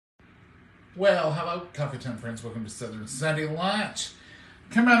Well, hello, Coffee Time friends. Welcome to Southern Sunday Lunch.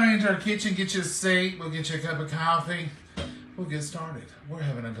 Come on into our kitchen, get you a seat. We'll get you a cup of coffee. We'll get started. We're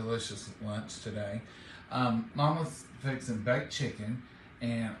having a delicious lunch today. Mama's fixing baked chicken,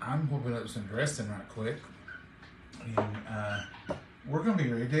 and I'm whipping up some dressing right quick. And we're going to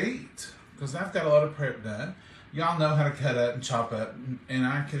be ready to eat because I've got a lot of prep done. Y'all know how to cut up and chop up, and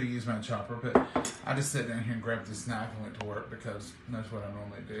I could have used my chopper, but I just sat down here and grabbed this knife and went to work because that's what I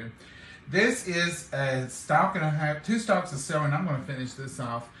normally do. This is a stalk and a half, 2 stalks of celery, and I'm going to finish this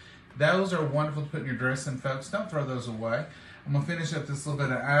off. Those are wonderful to put in your dressing, folks. Don't throw those away. I'm going to finish up this little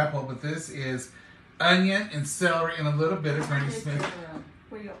bit of apple, but this is onion and celery and a little bit of Granny Smith.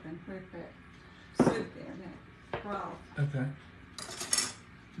 Okay.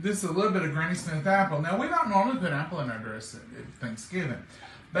 This is a little bit of Granny Smith apple. Now, we don't normally put apple in our dressing at Thanksgiving.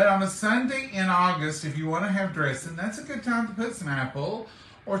 But on a Sunday in August, if you want to have dressing, that's a good time to put some apple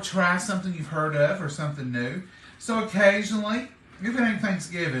or try something you've heard of or something new. So occasionally, if it ain't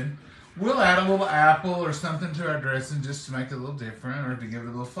Thanksgiving, we'll add a little apple or something to our dressing just to make it a little different or to give it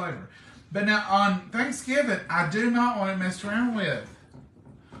a little flavor. But now on Thanksgiving, I do not want it messed around with.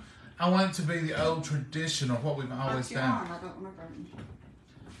 I want it to be the old traditional, what we've always done. I don't want to burn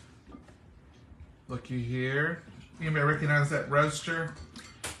you. Looky here. Anybody recognize that roaster?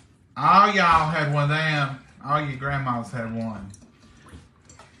 All y'all had one of them. All your grandmas had one.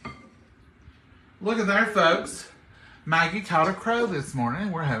 Look at there, folks. Maggie caught a crow this morning,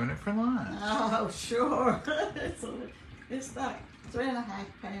 and we're having it for lunch. Oh, sure. It's like 3.5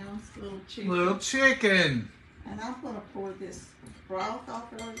 pounds, little chicken. Little chicken. And I'm going to pour this broth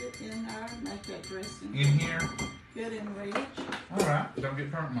off of it in there and make that dressing. In here? Good and rich. All right. Don't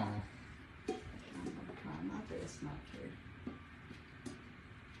get burnt, Mama. I'm going to try my best not to.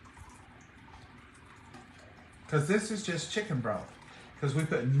 Because this is just chicken broth. Because we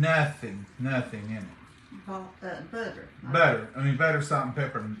put nothing in it. Butter. Butter. I mean, butter, salt, and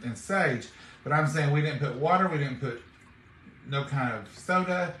pepper, and sage. But I'm saying we didn't put water. We didn't put no kind of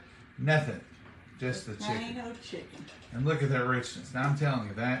soda. Nothing. Just the chicken. Ain't no chicken. And look at that richness. Now I'm telling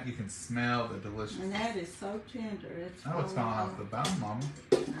you that. You can smell the deliciousness. And that is so tender. It's falling off the bone, Mama.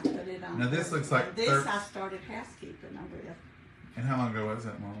 I put it on. Now this looks like... This I started housekeeping over. And how long ago was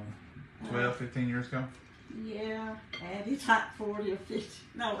that, Mama? 12, 15 years ago? Yeah, added like 40 or 50.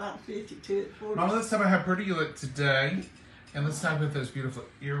 No, not 50 to it. 40. Mama, let's talk about how pretty you look today. And let's talk about those beautiful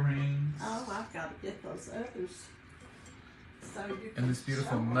earrings. Oh, I've got to get those others. So you and this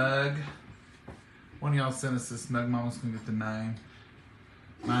beautiful mug. One of y'all sent us this mug. Mama's going to get the name.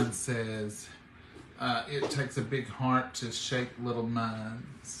 Mine says, it takes a big heart to shape little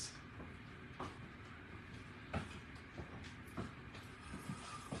minds.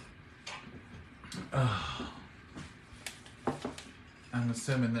 Oh. I'm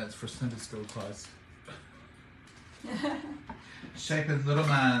assuming that's for Sunday school class. Shaping little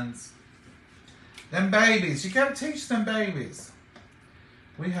minds. Them babies. You got to teach them babies.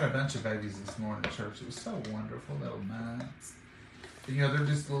 We had a bunch of babies this morning at church. It was so wonderful, little minds. You know, they're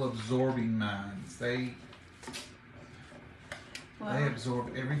just little absorbing minds. They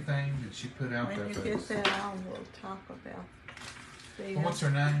absorb everything that you put out there. When you get that on, we'll talk about the... Well, what's her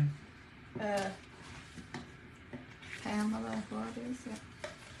name? Pamela, what is it?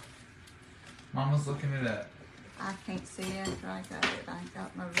 Mama's looking it up. I can't see after I got it. I ain't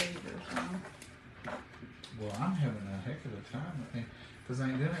got my readers on. Well, I'm having a heck of a time with me because I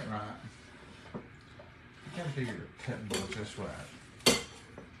ain't doing it right. You gotta figure your cutting board just right.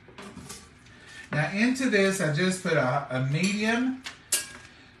 Now into this, I just put a medium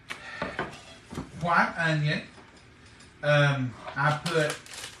white onion. I put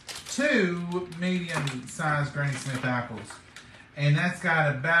 2 medium-sized Granny Smith apples. And that's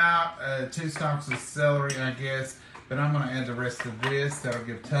got about 2 stalks of celery, I guess. But I'm going to add the rest of this. That'll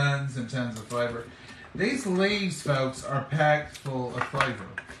give tons and tons of flavor. These leaves, folks, are packed full of flavor.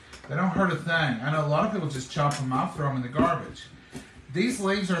 They don't hurt a thing. I know a lot of people just chop them off, throw them in the garbage. These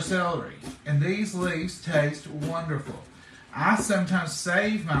leaves are celery. And these leaves taste wonderful. I sometimes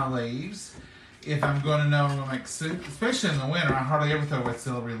save my leaves if I'm going to know I'm going to make soup, especially in the winter. I hardly ever throw away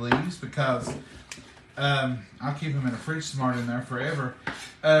celery leaves because I'll keep them in a fridge smart in there forever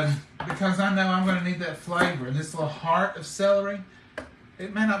because I know I'm going to need that flavor. And this little heart of celery,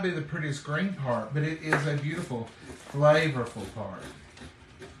 it may not be the prettiest green part, but it is a beautiful, flavorful part.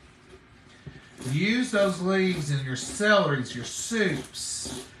 Use those leaves in your celeries, your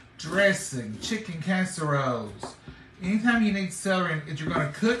soups, dressing, chicken casseroles. Anytime you need celery, if you're going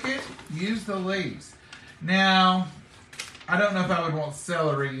to cook it, use the leaves. Now, I don't know if I would want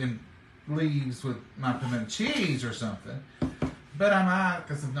celery and leaves with my pimento cheese or something, But I might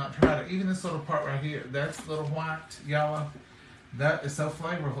because I've not tried it. Even this little part right here, that's little white, yellow. That is so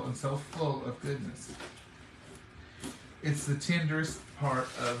flavorful and so full of goodness. It's the tenderest part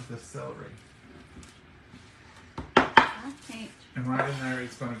of the celery. I can't. And right in there,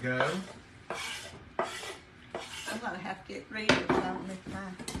 it's going to go. I'm going to have to get readers on if I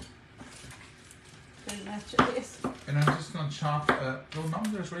do much of this. And I'm just going to chop up. Oh, Mom,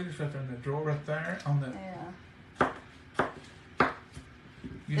 there's readers right there in the drawer right there on the. Yeah.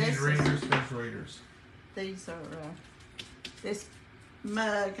 You need readers. There's readers. These are this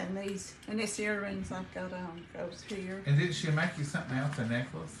mug and this earrings I've got on goes here. And didn't she make you something else? A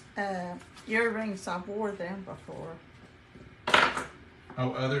necklace? Earrings, I wore them before.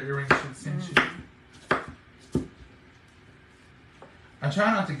 Oh, other earrings she sent you? I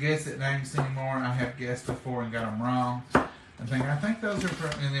try not to guess at names anymore. I have guessed before and got them wrong. I think those are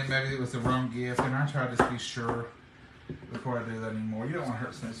from, and then maybe it was the wrong gift, and I try to just be sure before I do that anymore. You don't want to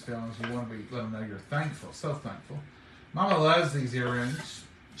hurt somebody's feelings. You want to let them know you're thankful, so thankful. Mama loves these earrings.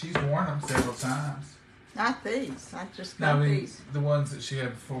 She's worn them several times. Not these. I just got these. The ones that she had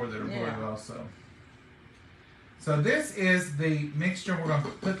before that are blue also. So this is the mixture. We're going to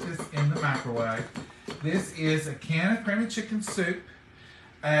put this in the microwave. This is a can of cream of chicken soup,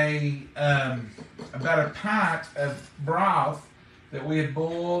 about a pint of broth that we had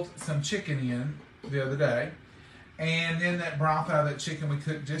boiled some chicken in the other day, and then that broth out of that chicken we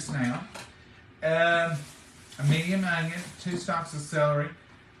cooked just now, a medium onion, 2 stalks of celery,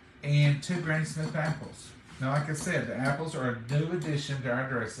 and 2 Granny Smith apples. Now, like I said, the apples are a new addition to our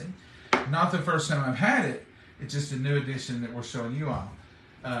dressing. Not the first time I've had it. It's just a new addition that we're showing you all,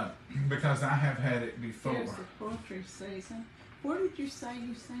 because I have had it before. Here's the poultry season. Where did you say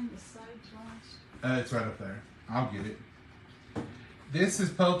you seen the sage last? It's right up there. I'll get it. This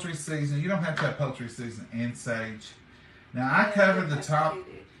is poultry season. You don't have to have poultry season and sage. Now I covered the top.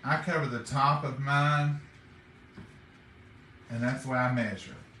 I covered the top of mine, and that's the way I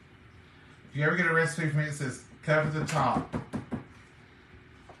measure. If you ever get a recipe from me, it says cover the top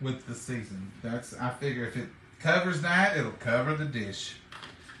with the season. I figure if it covers that, it'll cover the dish.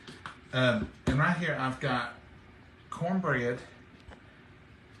 And right here, I've got cornbread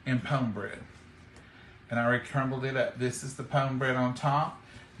and pone bread. And I already crumbled it up. This is the pone bread on top.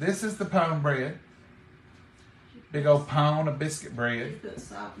 This is the pone bread. Big old pone of biscuit bread. You put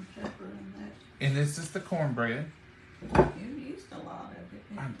salt and pepper in that. And this is the cornbread. You used a lot of it.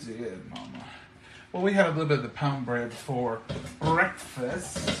 I did, Mama. Well, we had a little bit of the pone bread for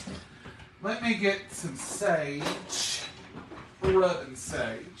breakfast. Let me get some sage. Rubbing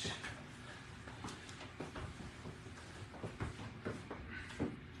sage.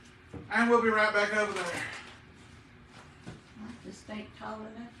 And we'll be right back over there. I just ain't tall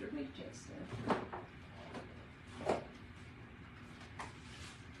enough to reach that stuff.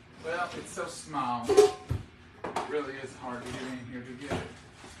 Well, it's so small. It really is hard to get in here to get it.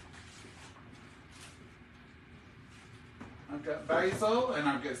 I've got basil and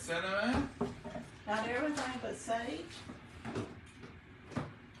I've got cinnamon. Got everything but sage.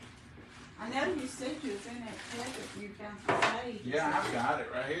 I know you said you was in that cabinet. You got the sage. Yeah, I've got it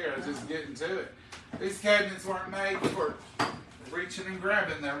right here. I was just getting to it. These cabinets weren't made for reaching and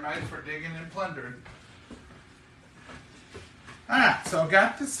grabbing. They're made for digging and plundering. Alright, so I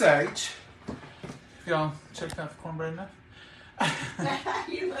got the sage. Y'all checked out the cornbread enough?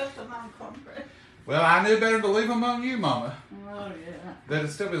 You left them on cornbread. Well, I knew better to leave them on you, Mama. Oh, yeah. They'd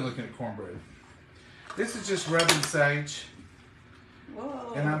still be looking at cornbread. This is just rubbing sage.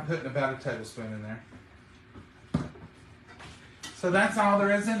 Whoa. And I'm putting about a tablespoon in there. So that's all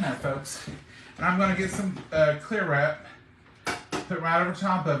there is in there, folks. And I'm going to get some clear wrap, put right over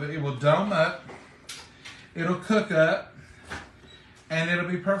top of it. It will dome up, it'll cook up, and it'll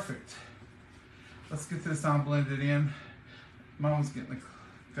be perfect. Let's get this all blended in. Mama's got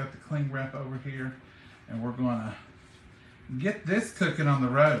the cling wrap over here, and we're going to get this cooking on the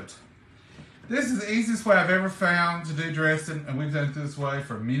road. This is the easiest way I've ever found to do dressing, and we've done it this way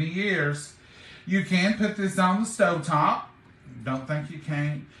for many years. You can put this on the stovetop. Don't think you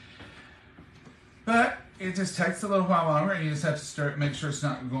can't. But it just takes a little while longer, and you just have to stir it, make sure it's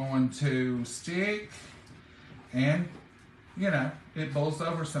not going to stick. And, you know, it boils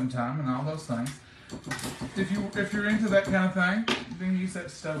over sometime and all those things. If you're into that kind of thing, then use that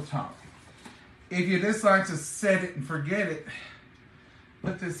stovetop. If you just like to set it and forget it,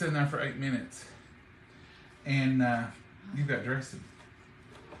 put this in there for 8 minutes, and you've got dressing.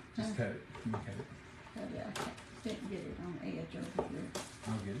 Just cut it. You can cut it. Oh, yeah, I didn't get it on the edge over here.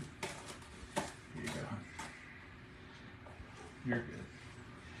 I'll get it. Here you go. You're good.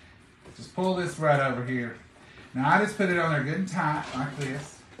 Just pull this right over here. Now I just put it on there good and tight like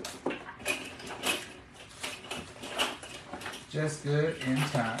this. Just good and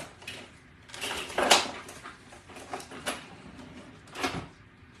tight.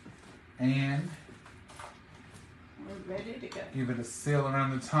 And we're ready to go. Give it a seal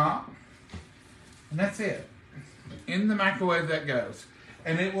around the top. And that's it. In the microwave that goes.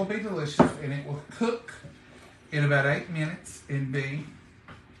 And it will be delicious, and it will cook in about 8 minutes and be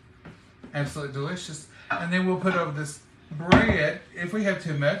absolutely delicious. And then we'll put over this bread. If we have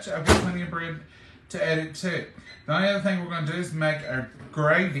too much, I've got plenty of bread to add it to. The only other thing we're going to do is make our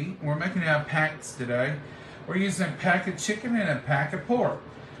gravy. We're making our packs today. We're using a pack of chicken and a pack of pork.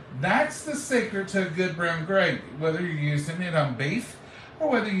 That's the secret to a good brown gravy. Whether you're using it on beef, or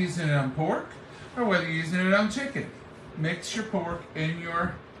whether you're using it on pork, or whether you're using it on chicken. Mix your pork in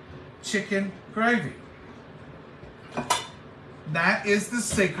your chicken gravy. That is the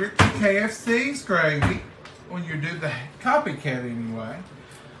secret to KFC's gravy when you do the copycat anyway.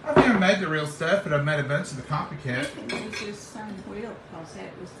 I've never made the real stuff, but I've made a bunch of the copycat. You can use this same wheel because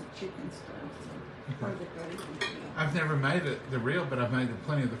that was the chicken stuff. So, or the gravy. I've never made the real, but I've made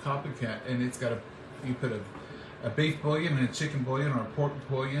plenty of the copycat, and it's got you put a beef bouillon and a chicken bouillon, or a pork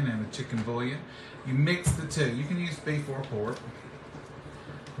bouillon and a chicken bouillon. You mix the two. You can use beef or pork,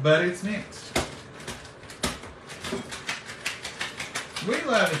 but it's mixed. We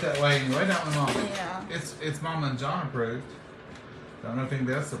love it that way anyway, don't we, Mama? Yeah. It's Mama and John approved. Don't know if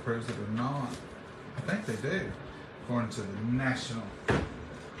anybody else approves it or not. I think they do, according to the national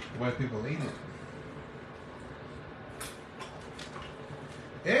way people eat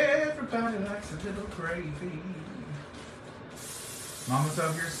it. Everybody likes a little gravy. Mama's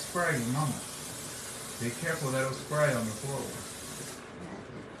over here spraying, Mama. Be careful, that'll spray on the floor.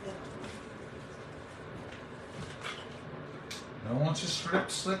 Don't want you slip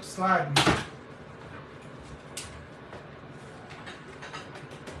sliding.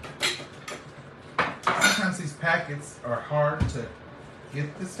 Sometimes these packets are hard to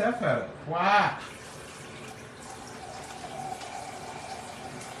get the stuff out of. Why?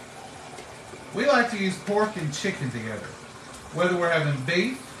 We like to use pork and chicken together. Whether we're having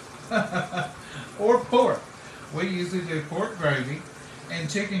beef or pork. We usually do pork gravy and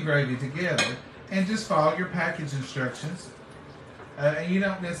chicken gravy together, and just follow your package instructions. And you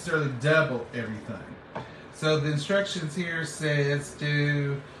don't necessarily double everything. So the instructions here says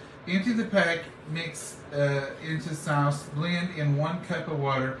to empty the pack, mix into sauce, blend in 1 cup of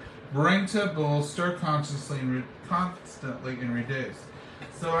water, bring to a boil, stir constantly and reduce.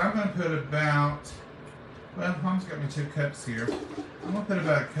 So I'm going to put about, well, Mom's got me 2 cups here. I'm going to put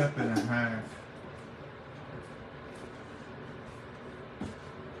about 1.5 cups.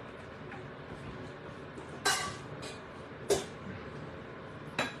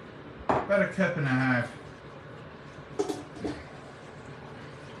 About 1.5 cups.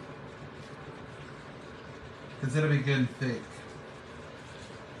 Because it'll be good and thick.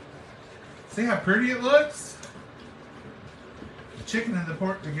 See how pretty it looks? The chicken and the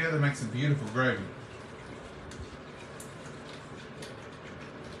pork together makes a beautiful gravy.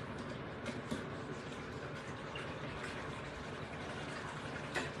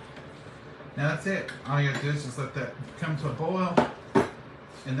 Now that's it. All you have to do is just let that come to a boil,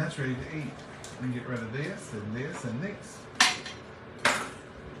 and that's ready to eat. And get rid of this and this and this.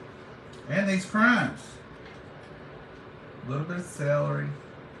 And these crumbs. A little bit of celery.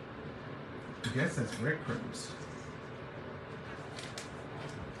 I guess that's breadcrumbs.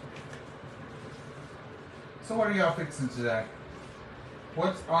 So what are y'all fixing today?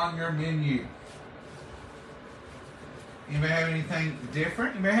 What's on your menu? Anybody have anything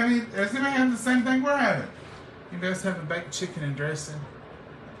different? Anybody have any, does anybody have the same thing we're having? Anybody else have a baked chicken and dressing?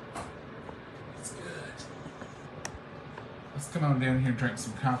 It's good. Let's come on down here and drink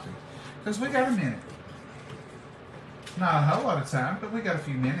some coffee. Because we got a minute. Not a whole lot of time, but we got a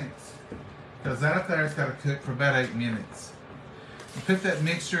few minutes. Because that up there has got to cook for about 8 minutes. You put that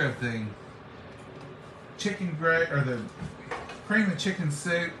mixture of the chicken gravy, or the cream of chicken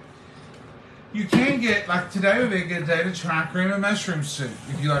soup. You can get, like today would be a good day to try cream of mushroom soup,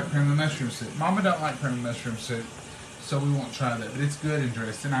 if you like cream of mushroom soup. Mama don't like cream of mushroom soup, so we won't try that, but it's good and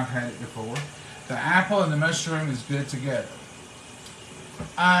dressing. I've had it before. The apple and the mushroom is good together.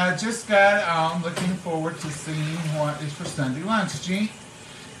 I just got it on, looking forward to seeing what is for Sunday lunch.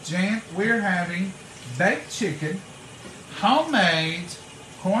 Jan, we're having baked chicken, homemade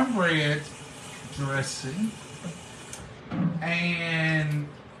cornbread dressing, and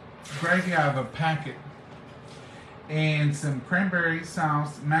gravy out of a packet, and some cranberry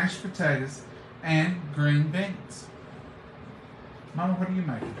sauce, mashed potatoes, and green beans. Mama, what are you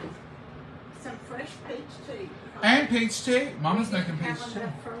making? some fresh peach tea. And peach tea. Mama's making peach tea. We didn't have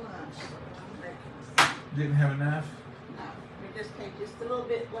enough for lunch, so I'm making some. Didn't have enough? No, we just had just a little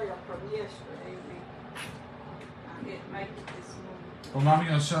bit left from yesterday. I didn't make it this morning. Well, Mama, you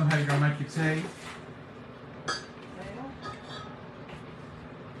gonna show them how you're gonna make your tea? Well,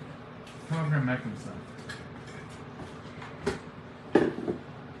 Come over here and make them some.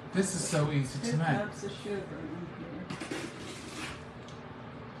 This is so easy to 2 make. cups of sugar in here.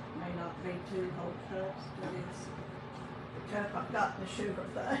 May not be 2 whole cups, but it's the cup I've got the sugar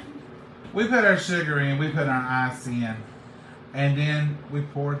thing. We put our sugar in, we put our ice in, and then we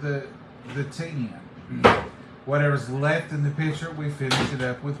pour the tea in. Whatever's left in the pitcher, we finish it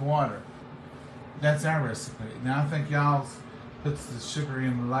up with water. That's our recipe. Now I think y'all's puts the sugar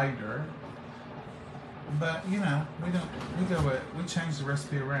in later, but you know, we change the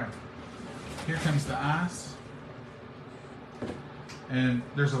recipe around. Here comes the ice, and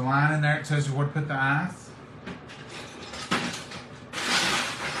there's a line in there that tells you where to put the ice.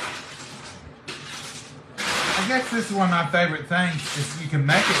 I guess this is one of my favorite things is you can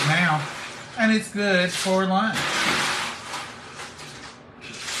make it now, and it's good for lunch.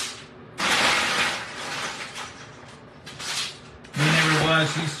 We never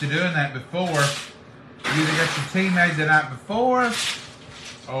was used to doing that before. You either got your tea made the night before,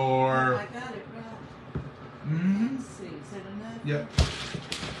 or... I got it right. Mm-hmm. Let's see, is it enough? Yep.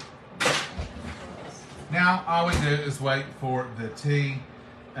 Now all we do is wait for the tea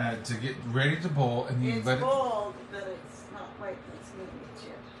to get ready to boil, and you It's let it. boiled, but it's not waiting its minutes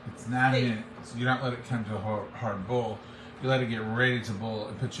yet. It's 9 minutes. You don't let it come to a hard boil. You let it get ready to boil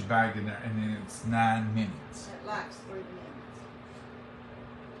and put your bag in there, and then it's 9 minutes. It likes 3 minutes.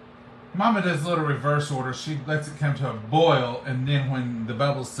 Mama does a little reverse order. She lets it come to a boil, and then when the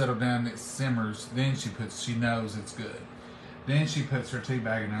bubbles settle down and it simmers, then she knows it's good. Then she puts her tea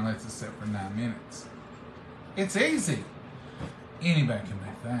bag in there and lets it sit for 9 minutes. It's easy. Anybody can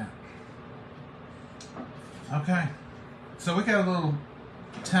make that. Okay. So we got a little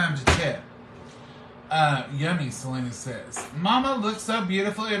time to chat. Yummy, Selena says. Mama looks so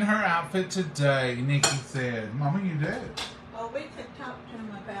beautiful in her outfit today, Nikki said. Mama, you did. Well, we could talk to them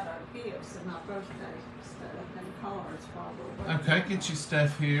about our gifts and our birthday stuff and cards probably. Okay, get your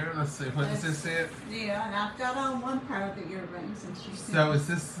stuff here. Let's see. What is this it? Yeah, and I've got on one pair of the earrings, and she said. So is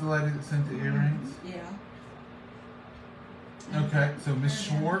this the lady that sent the earrings? Yeah. Okay, so Miss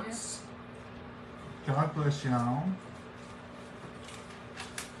Schwartz. God bless y'all.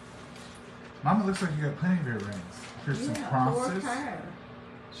 Mama looks like you got plenty of earrings. Here's some crosses. 4 pair.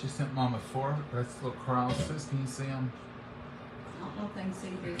 She sent Mama 4. That's little crosses. Can you see them? I don't know if they can see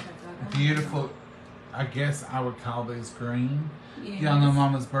these. I got Beautiful. I guess I would call these green. Yes. Y'all know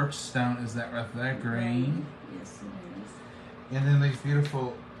Mama's birthstone is that right there, green. Yes, it is. And then these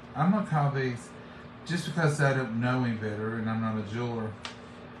beautiful, I'm going to call these, just because I don't know any better and I'm not a jeweler,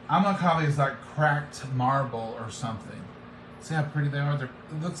 I'm going to call these like cracked marble or something. See how pretty they are? It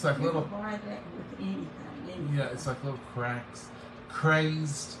looks like You little, can buy that with anything. yeah, it's like little cracks.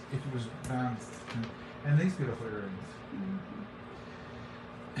 Crazed, if it was bound. And these beautiful earrings.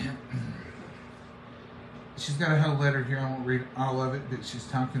 Mm-hmm. She's got a whole letter here. I won't read all of it, but she's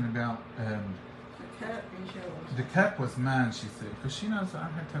talking about The cup is yours. the cup was mine, she said, because she knows I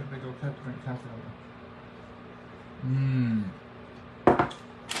have to have a big old cup to drink coffee out of.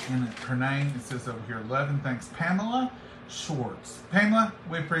 And her name, it says over here, love and thanks, Pamela Schwartz. Pamela,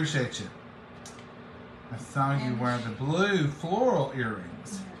 we appreciate you. I saw you wear the blue floral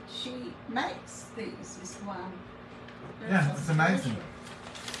earrings. She makes these. This one. Yeah, it's amazing.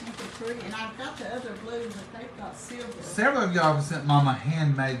 Pretty. And I've got the other blue, but they've got silver. Several of y'all have sent Mama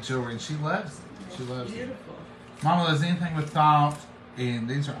handmade jewelry, and she loves it. She loves it. Beautiful. Mama does anything with thought, and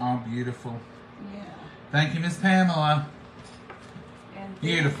these are all beautiful. Yeah. Thank you, Miss Pamela. And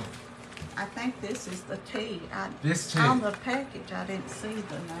Beautiful. I think this is the tea. This tea. On the package, I didn't see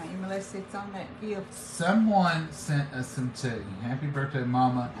the name unless it's on that gift. Someone sent us some tea. Happy birthday,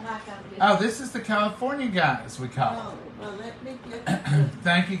 Mama. And I gotta get Oh, this is the California guys we call. Oh, well, let me get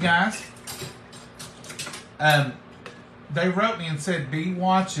Thank you, guys. They wrote me and said, be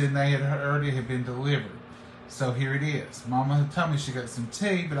watching. They had already had been delivered. So here it is. Mama had told me she got some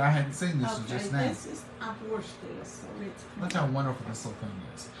tea, but I hadn't seen this okay, just now. this is, I've washed this, so it's Look how wonderful this little thing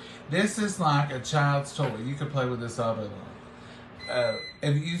is. This is like a child's toy. You could play with this all day long.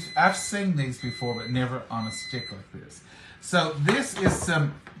 I've seen these before, but never on a stick like this. So this is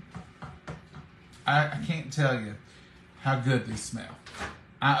some, I can't tell you how good these smell.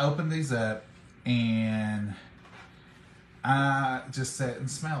 I opened these up and I just sat and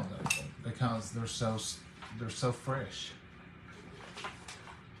smelled them because they're so fresh.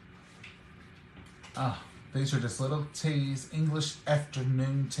 Oh, these are just little teas, English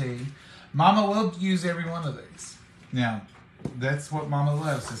afternoon tea. Mama will use every one of these. Now, that's what Mama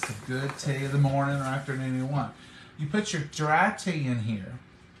loves. It's a good tea in the morning or afternoon you want. You put your dry tea in here,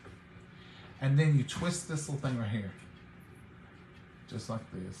 and then you twist this little thing right here. Just like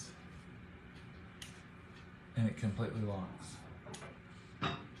this. And it completely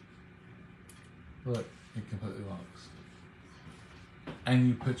locks. Look, it completely locks. And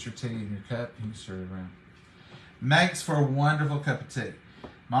you put your tea in your cup and you stir it around. Makes for a wonderful cup of tea.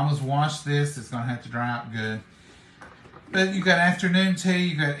 Mama's washed this. It's going to have to dry out good. But you got afternoon tea.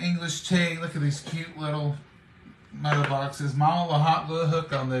 You got English tea. Look at these cute little metal boxes. Mama will hot glue a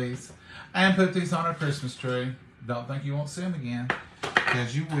hook on these. And put these on our Christmas tree. Don't think you won't see them again.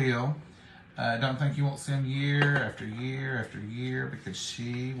 Because you will. Don't think you won't see them year after year after year. Because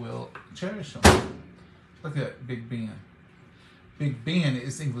she will cherish them. Look at Big Ben. Big Ben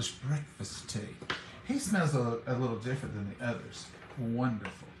is English breakfast tea. He smells a little different than the others.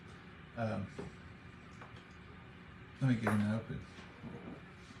 Wonderful. Let me get him open.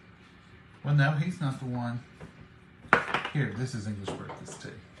 Well, no, he's not the one. Here, this is English breakfast tea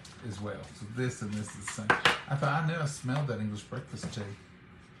as well. So this and this is the same. I thought I knew I smelled that English breakfast tea.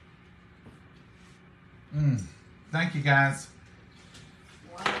 Thank you, guys.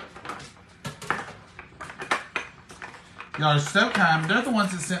 Y'all are so kind. They're the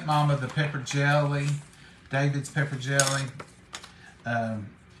ones that sent Mama the pepper jelly, David's pepper jelly. And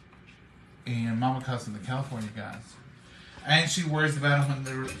Mama calls them the California guys. And she worries about them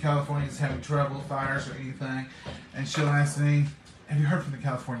when the Californians having trouble, fires or anything. And she'll ask me, have you heard from the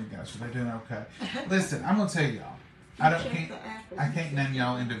California guys? Are they doing okay? Listen, I'm going to tell y'all. I can't name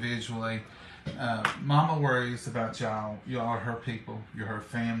y'all individually. Mama worries about y'all. Y'all are her people. You're her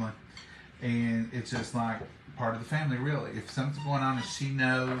family. And it's just like part of the family, really. If something's going on and she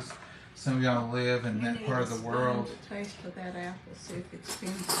knows some of y'all live in that part of the world. Taste for that apple, see if it's been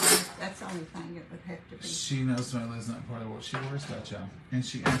good. That's the only thing it would have to be. She knows somebody lives in that part of the world. She worries about y'all. And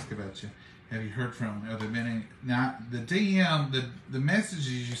she asks about you. Have you heard from them? Have there been any? Now, the DM, the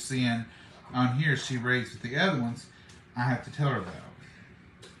messages you send on here, she reads, with the other ones, I have to tell her about.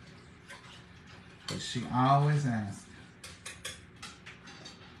 But she always asks.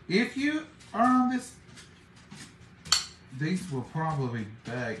 If you are on this, these will probably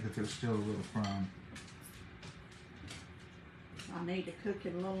bake, but they're still a little firm. I need to cook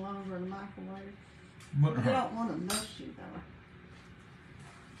it a little longer in the microwave. Wouldn't You hurt. don't want to mush you though.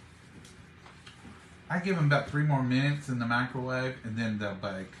 I give them about 3 more minutes in the microwave, and then they'll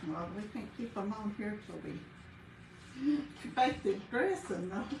bake. Well, we can't keep them on here till we bake the dressing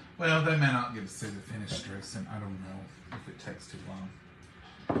though. Well, they may not get to see the finished dressing. I don't know if it takes too long.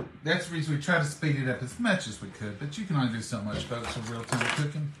 That's the reason we try to speed it up as much as we could, but you can only do so much, folks, of real-time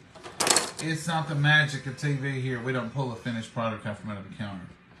cooking. It's not the magic of TV here. We don't pull a finished product out from under the counter.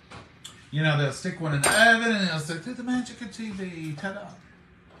 You know, they'll stick one in the oven and they'll say, "Do the magic of TV, ta-da."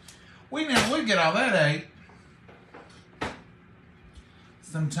 We get all that ate.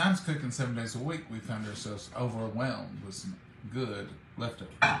 Sometimes cooking 7 days a week, we find ourselves overwhelmed with some good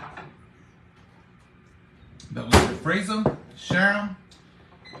leftovers. But we can freeze them, share them.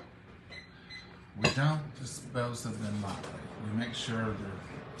 We don't dispose of them lightly. We make sure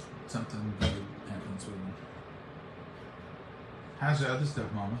something good happens with them. How's the other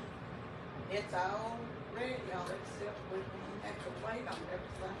stuff, Mama? It's all ready, y'all, except we have to wait on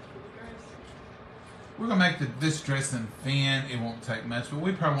everything for the dressing. We're going to make this dressing thin. It won't take much, but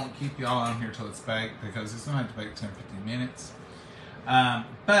we probably won't keep y'all on here till it's baked because it's going to have to bake 10-15 minutes.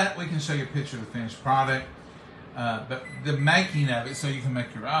 But we can show you a picture of the finished product. But the making of it, so you can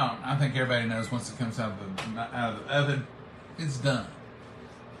make your own, I think everybody knows once it comes out of the oven, it's done.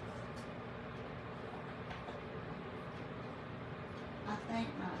 I think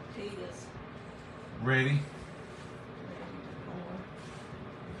my tea is Ready? ready to pour.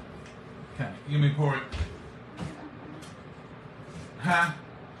 Okay, you may pour it. Huh?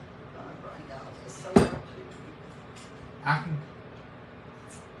 Bring all this over to you. I can.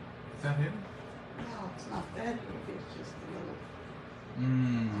 Is that it? No, it's not that heavy, it's just a little.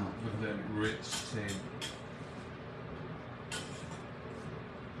 Look at that rich tea.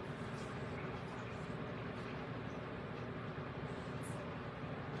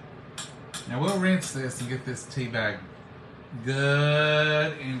 Now we'll rinse this and get this tea bag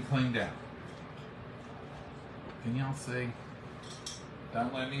good and cleaned out. Can y'all see?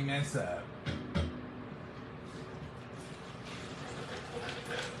 Don't let me mess up.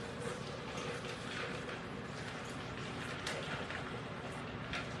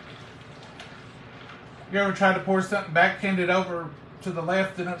 You ever tried to pour something backhanded over to the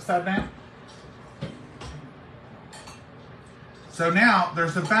left and upside down? So now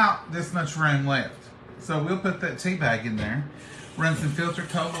there's about this much room left. So we'll put that tea bag in there, run some filtered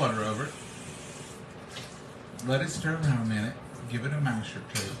cold water over it, let it stir around a minute, give it a mash or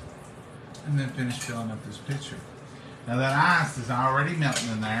two, and then finish filling up this pitcher. Now that ice is already melting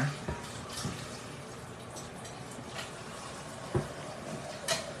in there.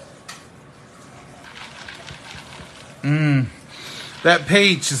 That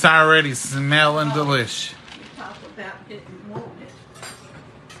peach is already smelling delicious. You talk about getting wanted.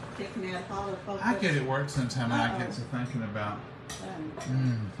 Picking out all the folks. I get at work sometime and I get to thinking about,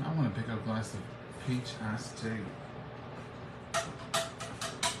 I want to pick up a glass of peach iced tea.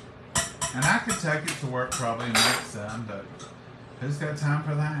 And I could take it to work probably and make some, but who's got time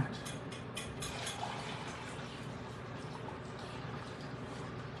for that?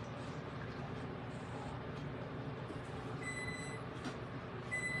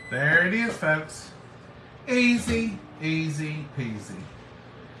 There it is, folks. Easy, easy peasy.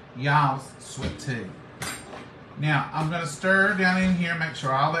 Y'all's sweet tea. Now, I'm going to stir down in here, make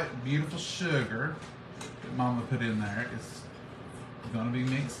sure all that beautiful sugar that Mama put in there is going to be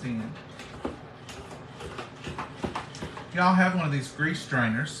mixed in. Y'all have one of these grease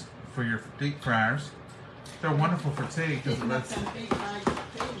strainers for your deep fryers. They're wonderful for tea because it lets,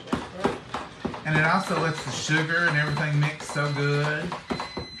 and it also lets the sugar and everything mix so good.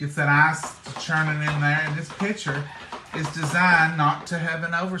 Gets that ice churning in there, and this pitcher is designed not to have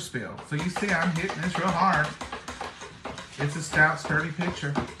an overspill. So you see I'm hitting this real hard. It's a stout, sturdy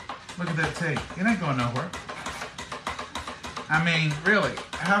pitcher. Look at that tea. It ain't going nowhere. I mean, really,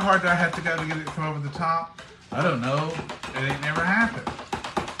 how hard do I have to go to get it from over the top? I don't know. It ain't never happened.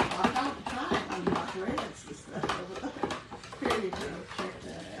 I don't try it on my breads and stuff over there. Pretty girl, check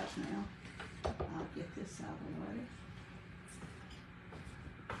that out now. I'll get this out of the way.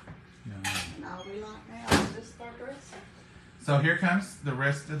 And all we like now is just start dressing. So here comes the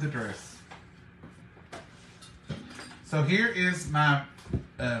rest of the dress. So here is my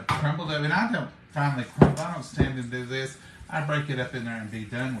crumbled up, and I don't finally crumble. I don't stand and do this. I break it up in there and be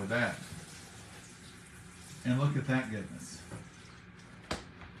done with that. And look at that goodness.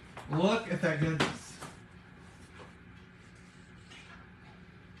 Look at that goodness.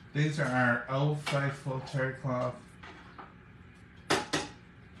 These are our Old Faithful terry cloth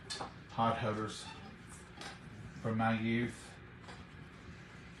hot holders from my youth.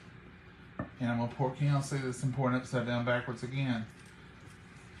 And I'm going to pour, can y'all see this? I'm pouring upside down backwards again.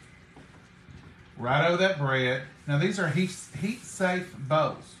 Right over that bread. Now these are heat safe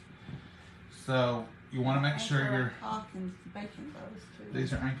bowls. So you want to make sure you're... Hawkins baking bowls too.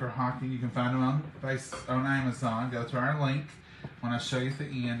 These are Anchor Hawking. You can find them on Amazon. Go to our link when I show you at the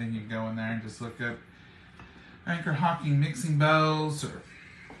end, and you go in there and just look up Anchor Hawking mixing bowls or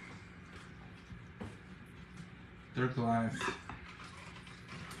their glass.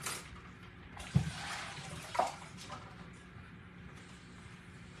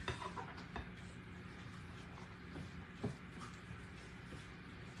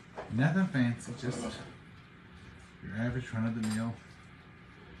 Nothing fancy, just your average run-of-the-mill.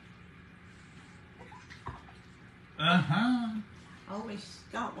 Oh, we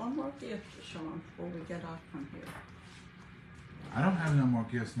got one more gift to show them before we get off from here. I don't have no more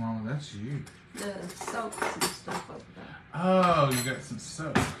gifts, Mama. That's you. The soaps and stuff over there. Oh, you got some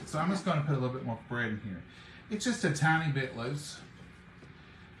soap. So I'm just going to put a little bit more bread in here. It's just a tiny bit loose.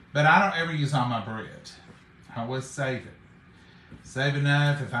 But I don't ever use all my bread. I always save it. Save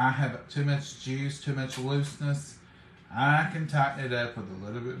enough. If I have too much juice, too much looseness, I can tighten it up with a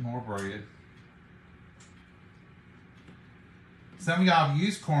little bit more bread. Some of y'all have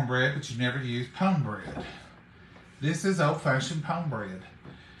used cornbread, but you never used pone bread. This is old-fashioned pone bread.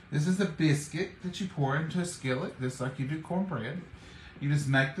 This is a biscuit that you pour into a skillet, just like you do cornbread. You just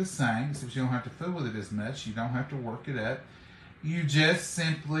make the same, except you don't have to fool with it as much. You don't have to work it up. You just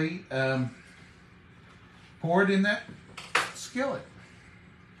simply pour it in that skillet.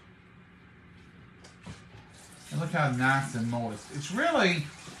 And look how nice and moist. It's really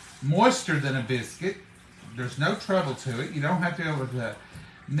moister than a biscuit. There's no trouble to it. You don't have to be able to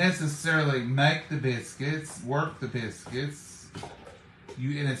necessarily make the biscuits, work the biscuits.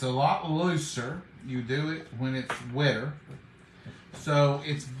 And it's a lot looser. You do it when it's wetter. So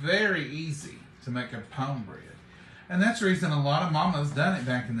it's very easy to make a pone bread. And that's the reason a lot of mamas done it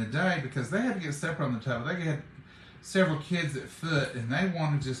back in the day, because they had to get supper on the table. They had several kids at foot, and they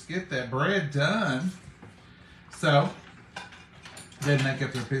want to just get that bread done. So they'd make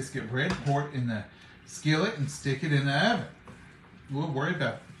up their biscuit bread, pour it in the skillet, and stick it in the oven. We'll worry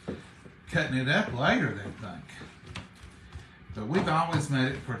about cutting it up later, they think. But we've always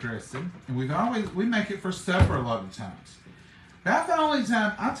made it for dressing, and we make it for supper a lot of times. About the only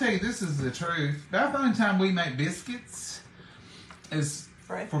time, I'll tell you, this is the truth. About the only time we make biscuits is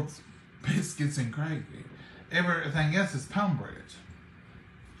for biscuits and gravy. Everything else is palm bread.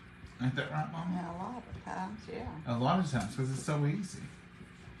 Ain't that right, Mama? Yeah, a lot of times, yeah. A lot of times, because it's so easy.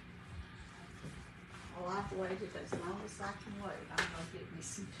 Well, I've waited as long as I can wait. I'm going to get me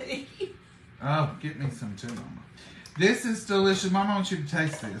some tea. Oh, get me some too, Mama. This is delicious. Mama, I want you to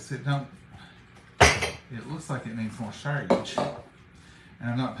taste this. It looks like it needs more sage. And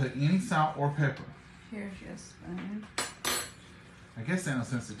I'm not putting any salt or pepper. Here's your spoon. I guess that no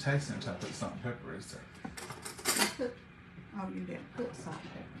sense of tasting until I put salt and pepper, is there? You didn't put salt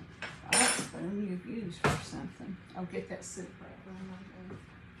and pepper. That spoon you've used for something. I'll get that soup right.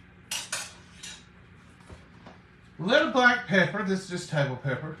 Little black pepper. This is just table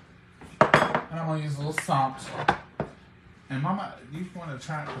pepper. And I'm going to use a little salt. And Mama, you want to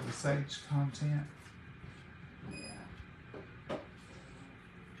try it for the sage content? Yeah.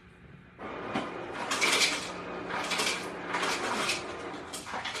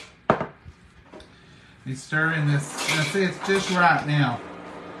 You stir in this. Now see, it's just right now.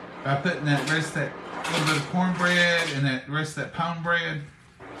 By putting that rest of that little bit of cornbread and that rest of that palm bread.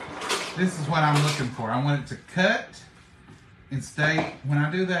 This is what I'm looking for. I want it to cut and stay. When I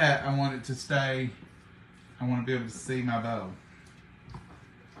do that, I want it to stay. I want to be able to see my bowl.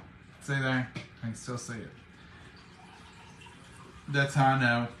 See there? I can still see it. That's how I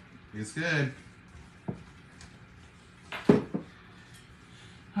know it's good. All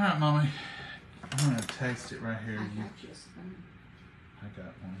right, Mommy. I'm going to taste it right here. I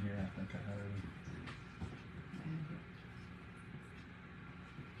got one here. I think I heard.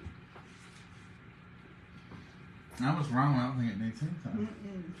 I was wrong. I don't think it needs anything.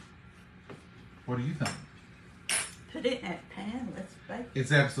 What do you think? Put it in that pan. Let's bake it.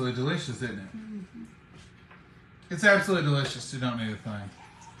 It's absolutely delicious, isn't it? It's absolutely delicious. You don't need a thing.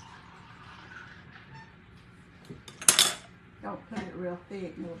 Don't put it real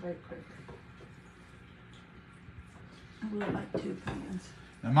thick and it'll bake quicker. We'll make 2 pans.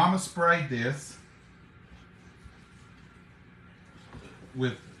 Now, Mama sprayed this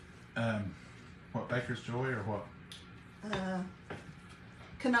with what, Baker's Joy or what?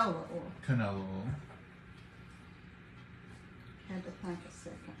 Canola oil. Canola oil. Had to think a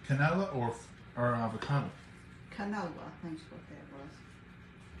second. Canola or avocado? Canola, I think's what that was.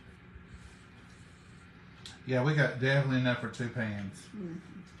 Yeah, we got definitely enough for 2 pans.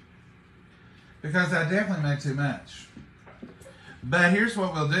 Because I definitely made too much. But here's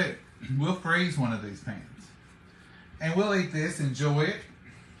what we'll do. We'll freeze one of these pans. And we'll eat this, enjoy it.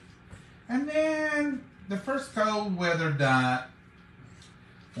 And then the first cold weather diet,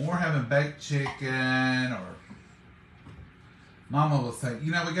 when we're having baked chicken, or Mama will say,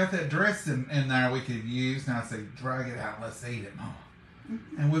 you know, we got that dressing in there we could use. And I say, drag it out, let's eat it, Mama.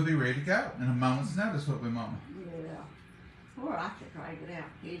 And we'll be ready to go in a moment's notice, what we, Mama? Yeah. Or I could drag it out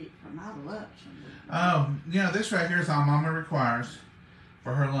and eat it for my lunch. You know, this right here is all Mama requires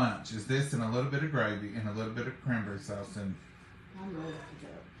for her lunch. Is this and a little bit of gravy and a little bit of cranberry sauce. And I'm ready to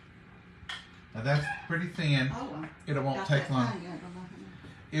go. now that's pretty thin. It won't take long.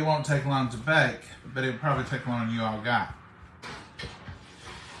 It won't take long to bake, but it'll probably take longer than you all got.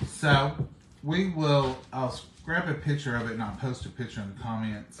 So I'll grab a picture of it and I'll post a picture in the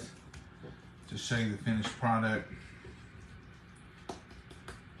comments to show you the finished product.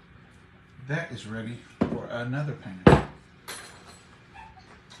 That is ready for another pan.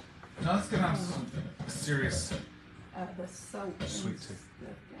 Now let's get on some serious The soap sweet tea. Stuff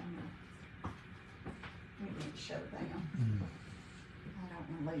down there. We didn't show them. I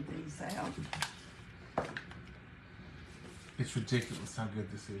don't want to leave these out. It's ridiculous how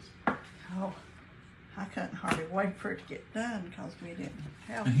good this is. Oh, I couldn't hardly wait for it to get done because we didn't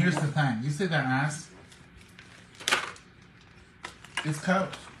have And here's enough. the thing. You see that ice? It's cold.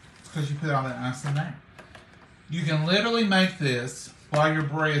 It's because you put all that ice in there. You can literally make this while your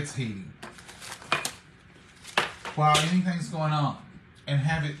bread's heating, while anything's going on, and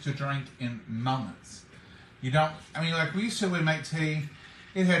have it to drink in moments. You don't, I mean, like we used to when we make tea,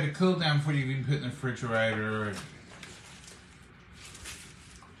 it had to cool down before you even put it in the refrigerator.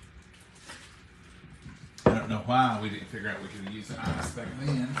 And I don't know why we didn't figure out we could use an ice back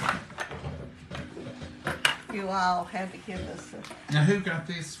then. You all had to give us a... Now, who got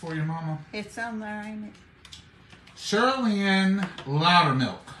this for your mama? It's on there, ain't it? Shirley-Ann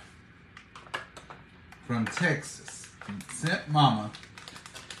Loudermilk from Texas. Sent Mama.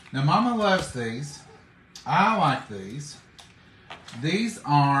 Now, Mama loves these. I like these. These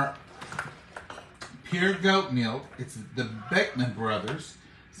are pure goat milk. It's the Beckman brothers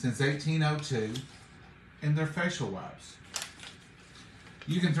since 1802. And they're facial wipes.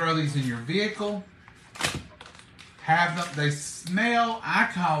 You can throw these in your vehicle. Have them. They smell, I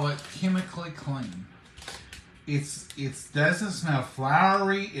call it chemically clean. It doesn't smell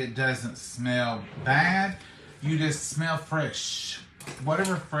flowery. It doesn't smell bad. You just smell fresh.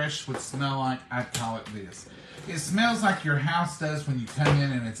 Whatever fresh would smell like, I'd call it this. It smells like your house does when you come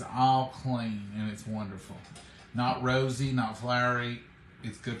in and it's all clean and it's wonderful. Not rosy, not flowery.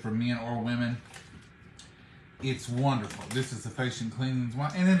 It's good for men or women. It's wonderful. This is the face and cleaning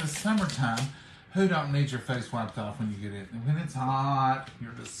one. And in the summertime, who don't need your face wiped off when you get in? When it's hot,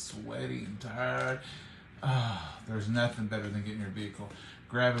 you're just sweaty and tired. Oh, there's nothing better than getting your vehicle,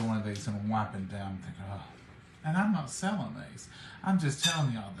 grabbing one of these and wiping down and thinking, oh. And I'm not selling these. I'm just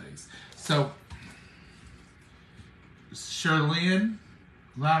telling y'all these. So, Shirlene,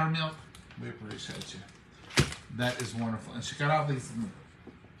 Loudermilk, we appreciate you. That is wonderful. And she got all these.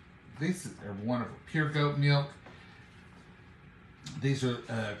 These are wonderful. Pure goat milk. These are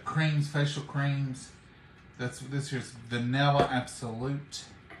creams, facial creams. This here's Vanilla Absolute.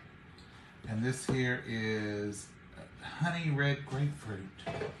 And this here is honey red grapefruit.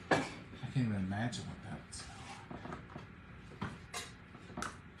 I can't even imagine what that would smell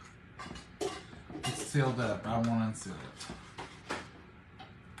like. It's sealed up. I want to unseal it.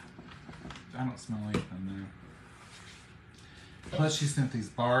 I don't smell anything there. Plus, she sent these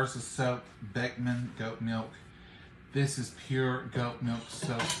bars of soap, Beckman goat milk. This is pure goat milk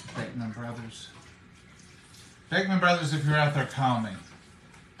soap, Beckman Brothers. Beckman Brothers, if you're out there, call me.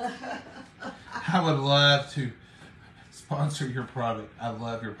 I would love to sponsor your product. I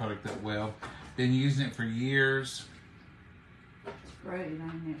love your product that well. Been using it for years. It's great,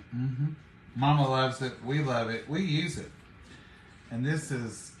 ain't it? Mm-hmm. Mama loves it. We love it. We use it. And this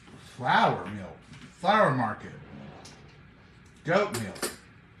is flour milk. Flour market. Goat milk.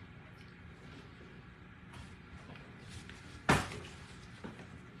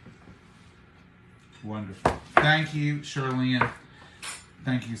 Wonderful. Thank you, Shirlene.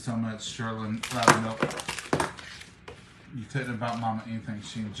 Thank you so much, Shirlene. Flour milk. You couldn't have bought Mama anything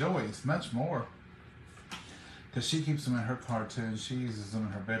she enjoys, much more. Because she keeps them in her car too, and she uses them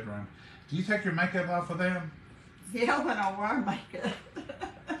in her bedroom. Do you take your makeup off of them? Yeah, when I wear makeup.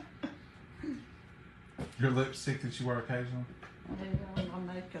 Your lipstick that you wear occasionally? Yeah,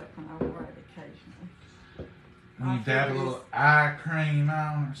 my makeup when I wear it occasionally. When you dab a little eye cream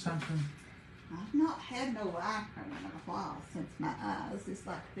on or something? I've not had no eye cream in a while since my eyes is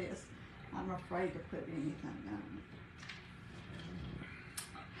like this. I'm afraid to put anything on it.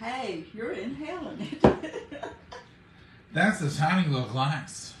 Hey, you're inhaling it. That's a tiny little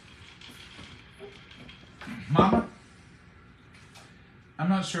glass. Mama, I'm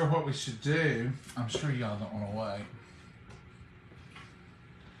not sure what we should do. I'm sure y'all don't want to wait.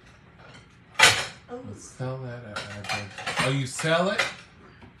 Let's sell that at. Oh, you sell it?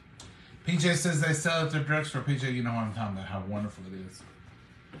 PJ says they sell it at their drugstore. PJ, you know what I'm talking about, how wonderful it is.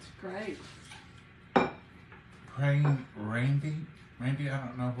 It's great. Praying, Randy, I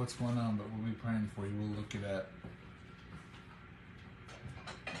don't know what's going on, but we'll be praying for you. We'll look it up.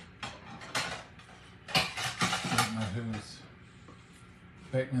 I don't know who's.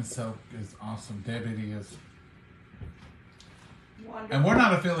 Beckman Soap is awesome. Debbie is. Wonderful. And we're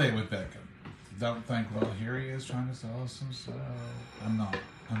not affiliated with Beckham. Don't think, well, here he is trying to sell us some soap. I'm not.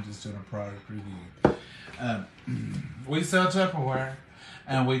 I'm just doing a product review. We sell Tupperware,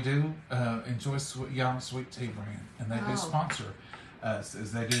 and we do enjoy Y'all Sweet Tea brand, and they do sponsor us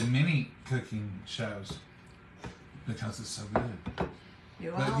as they do many cooking shows because it's so good.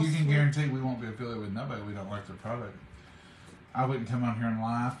 But you can guarantee we won't be affiliated with nobody we don't like their product. I wouldn't come on here and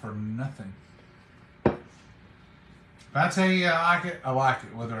lie for nothing. If I tell you I like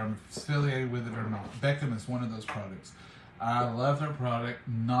it, whether I'm affiliated with it or not. Beckham is one of those products. I love their product,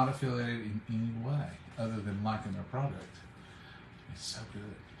 not affiliated in any way other than liking their product. It's so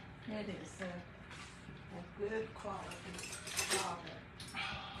good. It is a good quality product.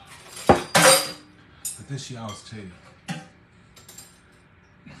 But this y'all's tea.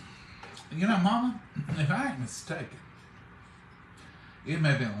 You know, Mama, if I ain't mistaken, it may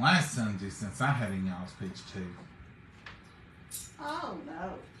have been last Sunday since I had in y'all's peach tea. Oh,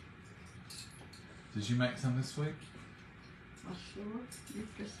 no. Did you make some this week? Well, sure. You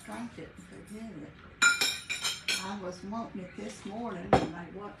just drank it and forget it. I was wanting it this morning and I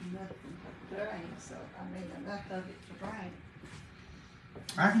wasn't nothing to drink, so I mean enough of it to drink.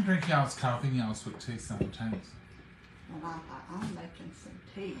 I can drink y'all's coffee and y'all's sweet tea sometimes. And I'm making some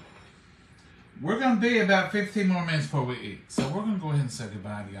tea. We're going to be about 15 more minutes before we eat. So we're going to go ahead and say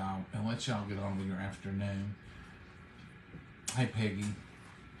goodbye to y'all and let y'all get on with your afternoon. Hey, Peggy.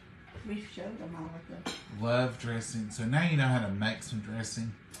 We showed them all of them. Love dressing. So now you know how to make some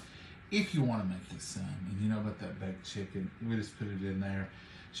dressing. If you want to make you some, and you know about that baked chicken, we just put it in there.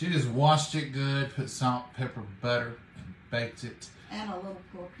 She just washed it good, put salt, pepper, butter, and baked it. And a little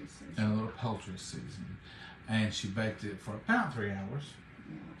poultry seasoning. And a little poultry seasoning. And she baked it for about 3 hours.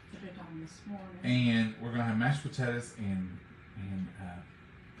 Yeah, put it on this morning. And we're going to have mashed potatoes and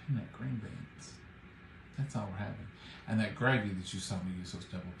peanut green beans. That's all we're having. And that gravy that you saw me use, those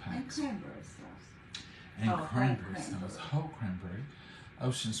double packs. And cranberry sauce. And cranberry sauce, whole cranberry,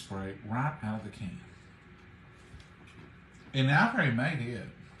 ocean spray, right out of the can. And I've already made it.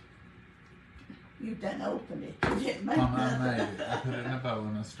 You done opened it. You didn't make Mama, I nothing. made it. I put it in a bowl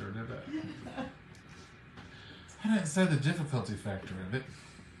and I stirred it up. I didn't say the difficulty factor of it.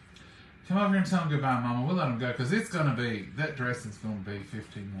 Come over here and tell them goodbye, Mama. We'll let them go because it's going to be, that dressing's going to be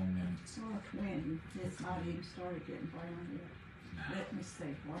 15 more minutes. Or 20. It's not even started getting brown yet. No. Let me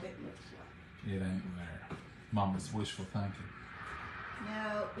see what it looks like. It ain't there. Mama's wishful thinking.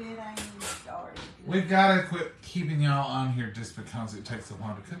 No, it ain't even started. We've got to quit keeping y'all on here just because it takes a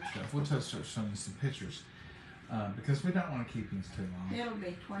while to cook stuff. We'll start showing you some pictures because we don't want to keep these too long. It'll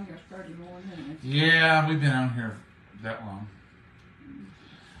be 20 or 30 more minutes. Yeah, we've been on here that long.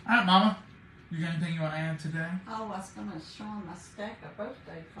 All right, Mama. You got anything you want to add today? Oh, I was going to show them my stack of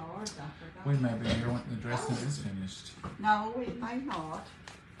birthday cards. I forgot. We may be here when the dressing is finished. No, we may not.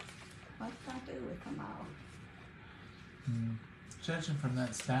 What did I do with them all? Judging from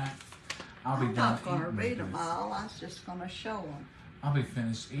that stack, I'll be I'm done not going to eating read them this. all. I was just going to show them. I'll be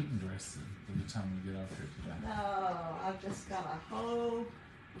finished eating dressing by the time we get off here today. No, I've just got a whole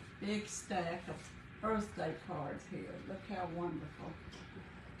big stack of birthday cards here. Look how wonderful.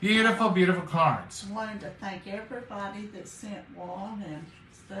 Beautiful, beautiful cards. I wanted to thank everybody that sent one and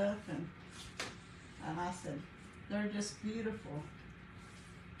stuff, and I said, they're just beautiful.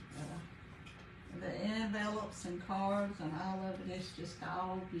 The envelopes and cards and all of it is just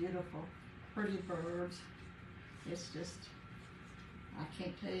all beautiful. Pretty birds. It's just, I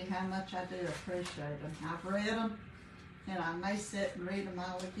can't tell you how much I do appreciate them. I've read them, and I may sit and read them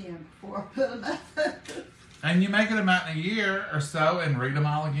all again before I put them up. And you make it about in a year or so and read them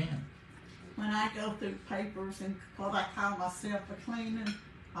all again. When I go through papers and what I call myself a cleaning,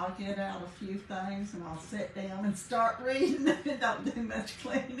 I'll get out a few things and I'll sit down and start reading and don't do much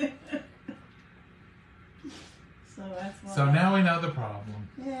cleaning. So that's what. So now we know the problem.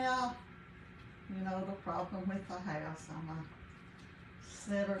 Yeah. You know the problem with the house. I'm going to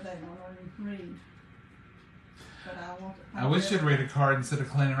sit her down and read. But I wish you'd read a card instead of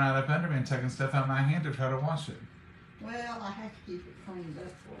cleaning right up under me and taking stuff out of my hand to try to wash it. Well, I have to keep it cleaned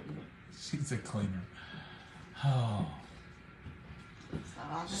up for you. She's a cleaner. Oh. So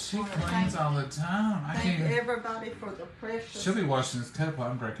I just She want to cleans all the time. I thank can't. everybody for the precious. She'll be washing this cup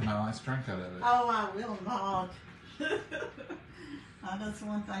while I'm drinking my last drink out of it. Oh, I will not. I just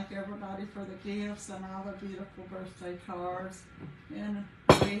want to thank everybody for the gifts and all the beautiful birthday cards and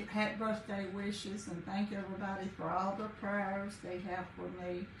happy birthday wishes, and thank everybody for all the prayers they have for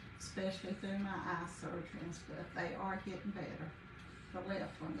me, especially through my eye surgery and stuff. They are getting better. The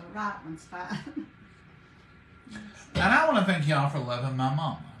left one, the right one's fine. And I want to thank y'all for loving my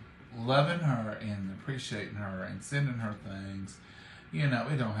mama. Loving her and appreciating her and sending her things. You know,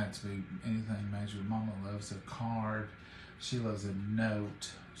 it don't have to be anything major. Mama loves a card. She loves a note.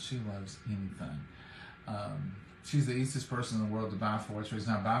 She loves anything. She's the easiest person in the world to buy for, which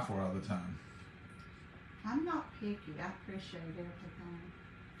reason I buy for all the time. I'm not picky. I appreciate everything.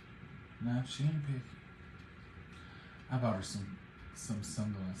 No, she ain't picky. I bought her some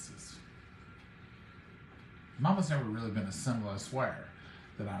sunglasses. Mama's never really been a sunglass wearer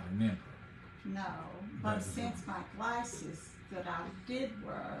that I remember. No, but since my glasses that I did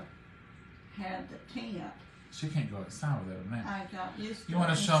wear had the tint, she can't go outside without them now. I got used to. You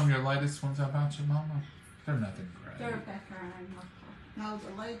want to show them your latest ones I bought you, Mama? They're nothing great. They're back there in my car. No,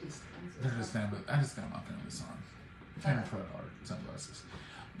 the ladies' ones. They're just down, but I just got my family's on. Family Pro Art sunglasses.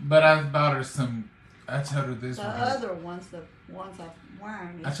 But I bought her some. I told her these the were other ones, the ones I'm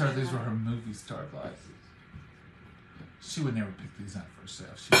wearing. I told her these were her movie star glasses. She would never pick these out for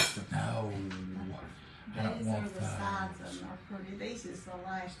herself. She just said, no, I don't want those. These are the those. sides of them are pretty. This is the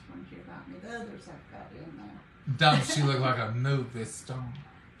last one you got me. The others I've got in there. Don't she look like a movie star?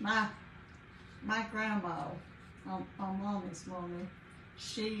 My grandma on Mommy's morning,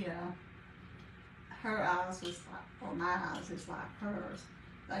 she her eyes was like, well, my eyes is like hers.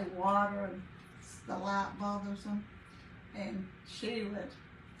 They water and the light bothers them, and she would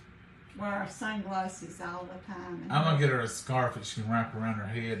wear sunglasses all the time. I'm gonna get her a scarf that she can wrap around her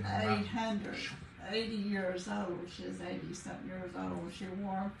head. And 80 years old. She's 80-something years old. She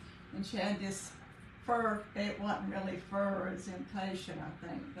wore and she had this fur, it wasn't really fur, it's imitation, I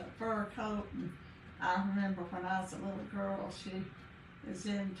think, but fur coat. And I remember when I was a little girl, she was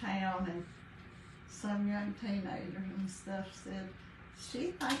in town, and some young teenager and stuff said,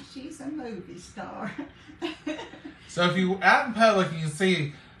 she thinks she's a movie star. So if you out in public and you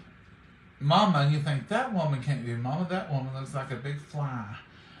see Mama and you think, that woman can't be Mama, that woman looks like a big fly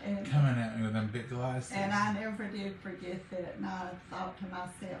coming at me with them big glasses. And I never did forget that, and I thought to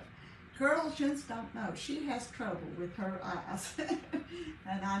myself, girls just don't know. She has trouble with her eyes.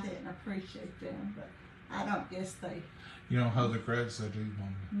 And I didn't appreciate them, but I don't guess they... You don't hold a grudge, so do you,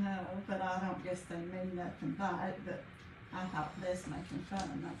 Mama? No, but I don't guess they mean nothing by it, but I thought that's making fun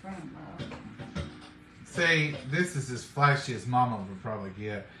of my grandma. See, this is as flashy as Mama would probably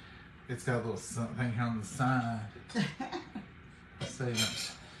get. It's got a little something here on the side. See,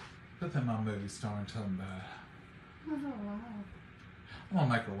 put them on movie star and tell them about it. Oh, wow. I'm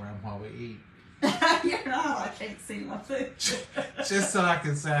gonna make her wear them while we eat. You know, I can't see my food. Just so I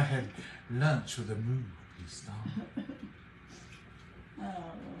can say I had lunch with a movie star.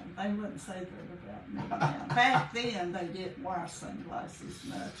 Oh, they wouldn't say that about me now. Back then, they didn't wear sunglasses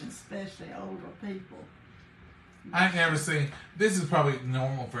much, especially older people. I ain't never seen, this is probably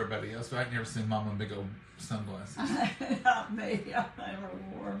normal for everybody else, but I ain't never seen Mama in big old sunglasses. Not me, I never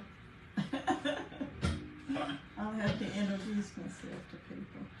wore them. I'll have to introduce myself to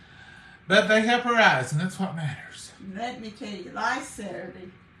people. But they help her eyes, and that's what matters. Let me tell you, last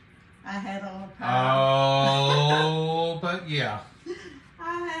Saturday, I had on a pair Oh, but yeah.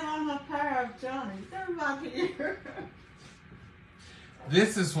 I had on a pair of Johnny's. They're right here.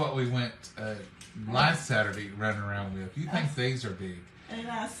 This is what we went last Saturday running around with. You think these are big? And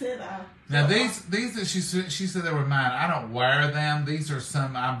I said, now these that she said they were mine. I don't wear them. These are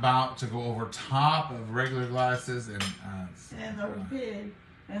some I bought to go over top of regular glasses, and they're big.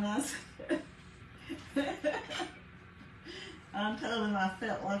 And I said, I told him I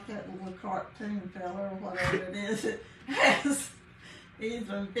felt like that little cartoon fella or whatever it is. It has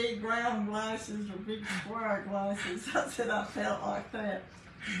either big round glasses or big square glasses. I said I felt like that.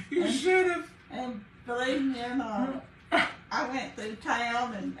 You should have. And believe me or not, I went through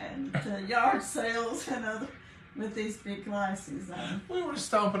town and to yard sales and other with these big glasses on. We were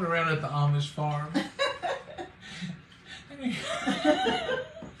stomping around at the Amish farm.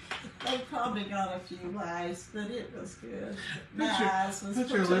 They probably got a few lies, but it was good. Put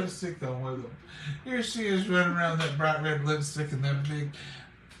your lipstick on with them. Here she is running around that bright red lipstick and that big.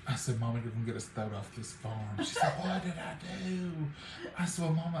 I said, Mama, you're going to get us thrown off this farm. She said, what did I do? I said,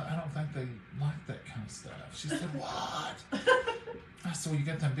 well, Mama, I don't think they like that kind of stuff. She said, what? I said, well, you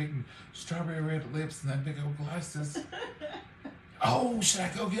got them big strawberry red lips and them big old glasses. Oh, should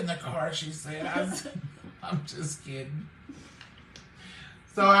I go get in the car? She said. I said, I'm just kidding.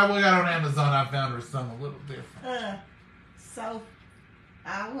 So we got on Amazon. I found her some a little different. So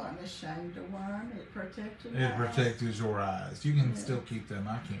I wasn't ashamed to wear them. It protected my It protected your eyes. You can still keep them.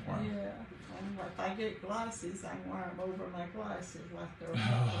 I can't wear them. Yeah. And if I get glasses, I can wear them over my glasses like they're.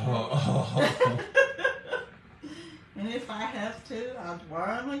 Oh. And if I have to, I'd wear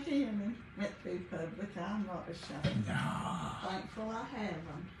them again and went through public. I'm not ashamed. No. Thankful I have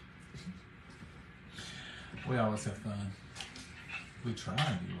them. We always have fun. We try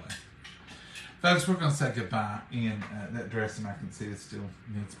anyway. Folks, we're going to say goodbye. And that dressing, I can see it still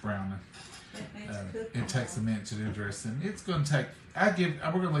needs browning. It takes a minute to do dressing. It's going to take,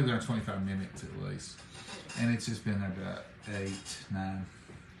 we're going to leave there in 25 minutes at least. And it's just been there about 8, 9.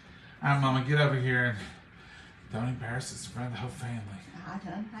 All right, Mama, get over here and don't embarrass us in front of the whole family. I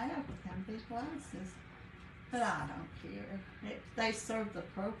don't have them big glasses. But I don't care. They serve the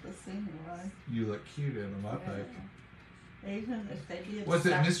purpose anyway. You look cute in them, I think. Even if they did. Was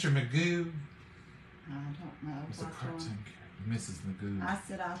it Mr. Magoo? I don't know. It was a cartoon character, Mrs. Magoo. I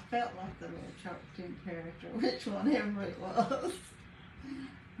said I felt like the little cartoon character, which one ever it was.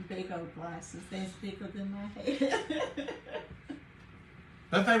 Big old glasses. They're bigger than my head.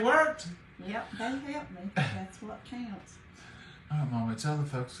 But they worked. Yep, they helped me. That's what counts. All right, Mama, tell the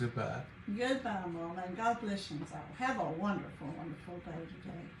folks goodbye. Goodbye, Mama, and God bless you all. Have a wonderful, wonderful day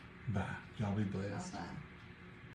today. Bye. Y'all be blessed. Bye-bye.